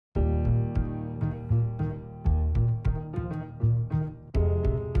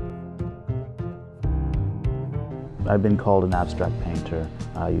I've been called an abstract painter.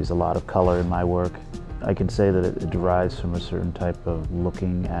 I use a lot of color in my work. I can say that it derives from a certain type of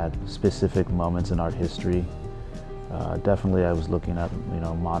looking at specific moments in art history. Definitely I was looking at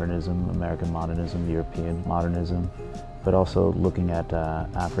modernism, American modernism, European modernism, but also looking at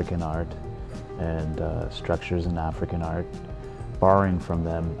African art and structures in African art, borrowing from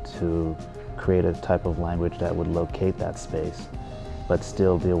them to create a type of language that would locate that space, but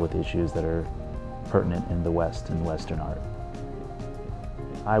still deal with issues that are pertinent in the West and Western art.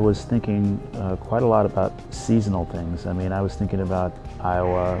 I was thinking quite a lot about seasonal things. I mean, I was thinking about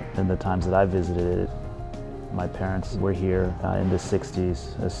Iowa in the times that I visited it. My parents were here in the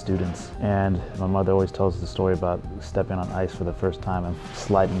 60s as students, and my mother always tells the story about stepping on ice for the first time and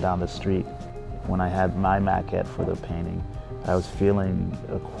sliding down the street. When I had my maquette for the painting, I was feeling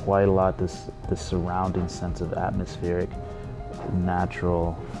quite a lot this surrounding sense of atmospheric,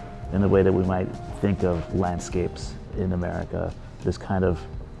 natural, in the way that we might think of landscapes in America, this kind of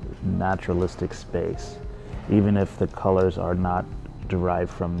naturalistic space. Even if the colors are not derived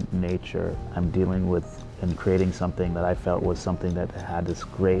from nature, I'm dealing with and creating something that I felt was something that had this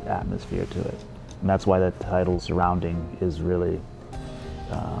great atmosphere to it. And that's why the title Surrounding is really,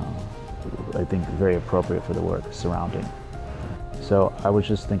 I think, very appropriate for the work, Surrounding. So I was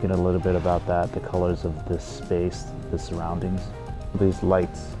just thinking a little bit about that, the colors of this space, the surroundings. These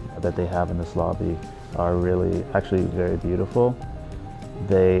lights that they have in this lobby are really actually very beautiful.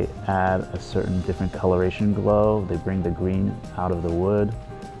 They add a certain different coloration glow. They bring the green out of the wood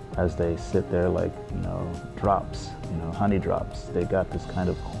as they sit there like, drops, honey drops. They got this kind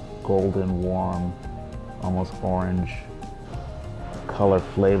of golden, warm, almost orange color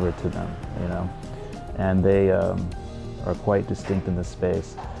flavor to them, and they are quite distinct in the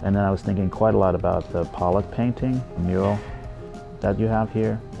space. And then I was thinking quite a lot about the Pollock painting, mural that you have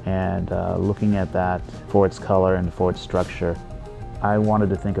here, and looking at that for its color and for its structure. I wanted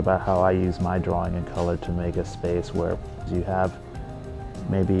to think about how I use my drawing and color to make a space where you have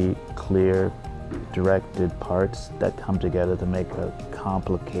maybe clear, directed parts that come together to make a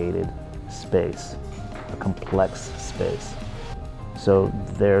complicated space, a complex space. So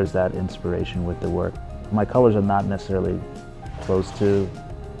there's that inspiration with the work. My colors are not necessarily close to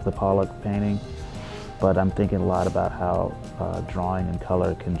the Pollock painting, but I'm thinking a lot about how drawing and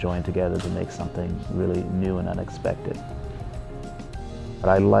color can join together to make something really new and unexpected. But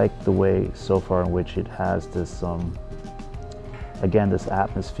I like the way so far in which it has this, again, this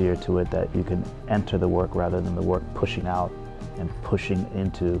atmosphere to it that you can enter the work rather than the work pushing out and pushing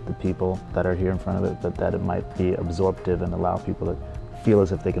into the people that are here in front of it, but that it might be absorptive and allow people to feel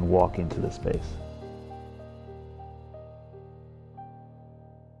as if they can walk into the space.